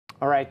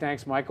All right,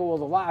 thanks, Michael. Well,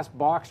 the last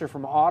boxer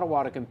from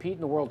Ottawa to compete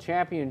in the World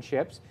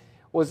Championships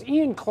was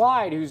Ian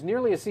Clyde, who's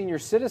nearly a senior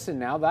citizen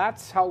now.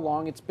 That's how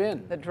long it's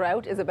been. The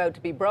drought is about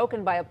to be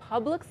broken by a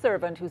public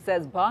servant who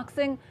says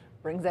boxing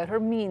brings out her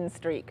mean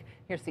streak.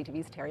 Here's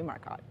CTV's Terry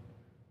Marcotte.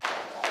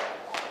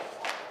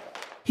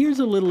 Here's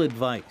a little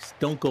advice.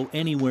 Don't go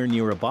anywhere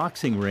near a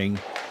boxing ring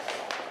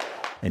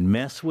and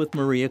mess with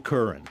Marija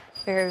Curran.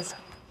 There's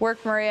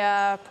work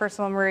Marija,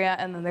 personal Marija,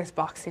 and then there's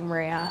boxing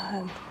Marija.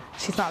 And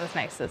she's not as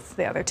nice as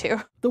the other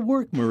two. The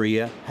work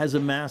Marija has a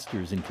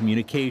master's in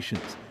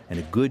communications and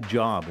a good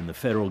job in the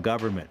federal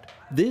government.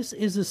 This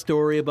is a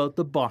story about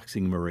the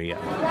boxing Marija,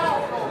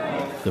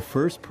 the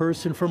first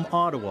person from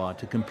Ottawa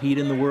to compete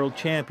in the World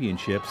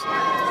Championships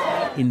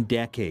in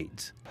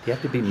decades. You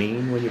have to be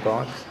mean when you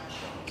box?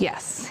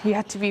 Yes, you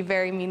have to be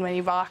very mean when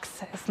you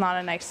box. It's not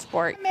a nice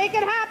sport. Make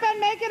it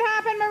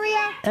happen,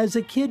 Marija. As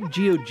a kid,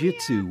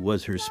 jiu-jitsu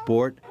was her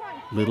sport.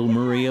 Little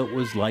Marija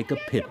was like a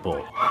pit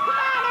bull.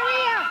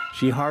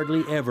 She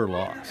hardly ever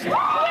lost.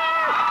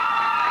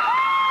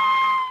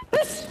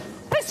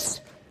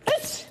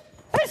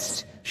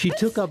 She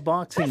took up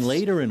boxing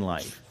later in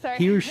life.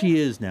 Here she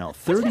is now,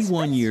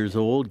 31 years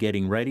old,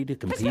 getting ready to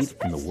compete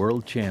in the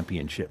World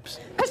Championships.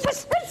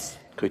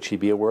 Could she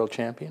be a world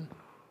champion?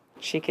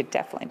 She could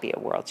definitely be a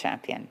world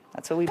champion.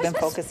 That's what we've been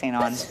focusing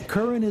on.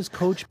 Curran is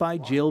coached by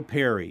Jill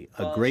Perry,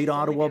 a great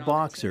Ottawa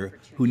boxer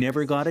who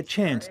never got a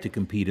chance to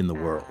compete in the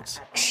Worlds.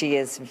 She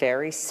is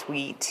very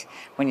sweet.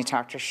 When you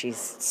talk to her, she's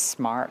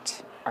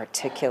smart,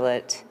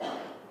 articulate,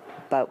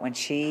 but when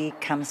she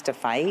comes to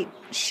fight,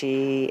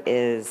 she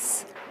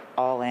is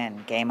all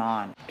in, game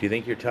on. Do you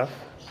think you're tough?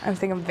 I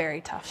think I'm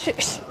very tough.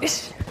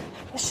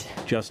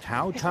 Just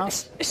how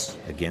tough?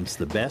 Against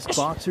the best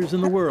boxers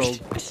in the world,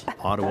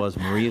 Ottawa's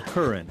Marija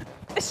Curran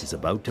is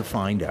about to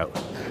find out.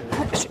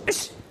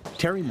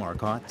 Terry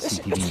Marcotte,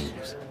 CTV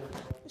News.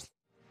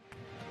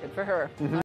 Good for her.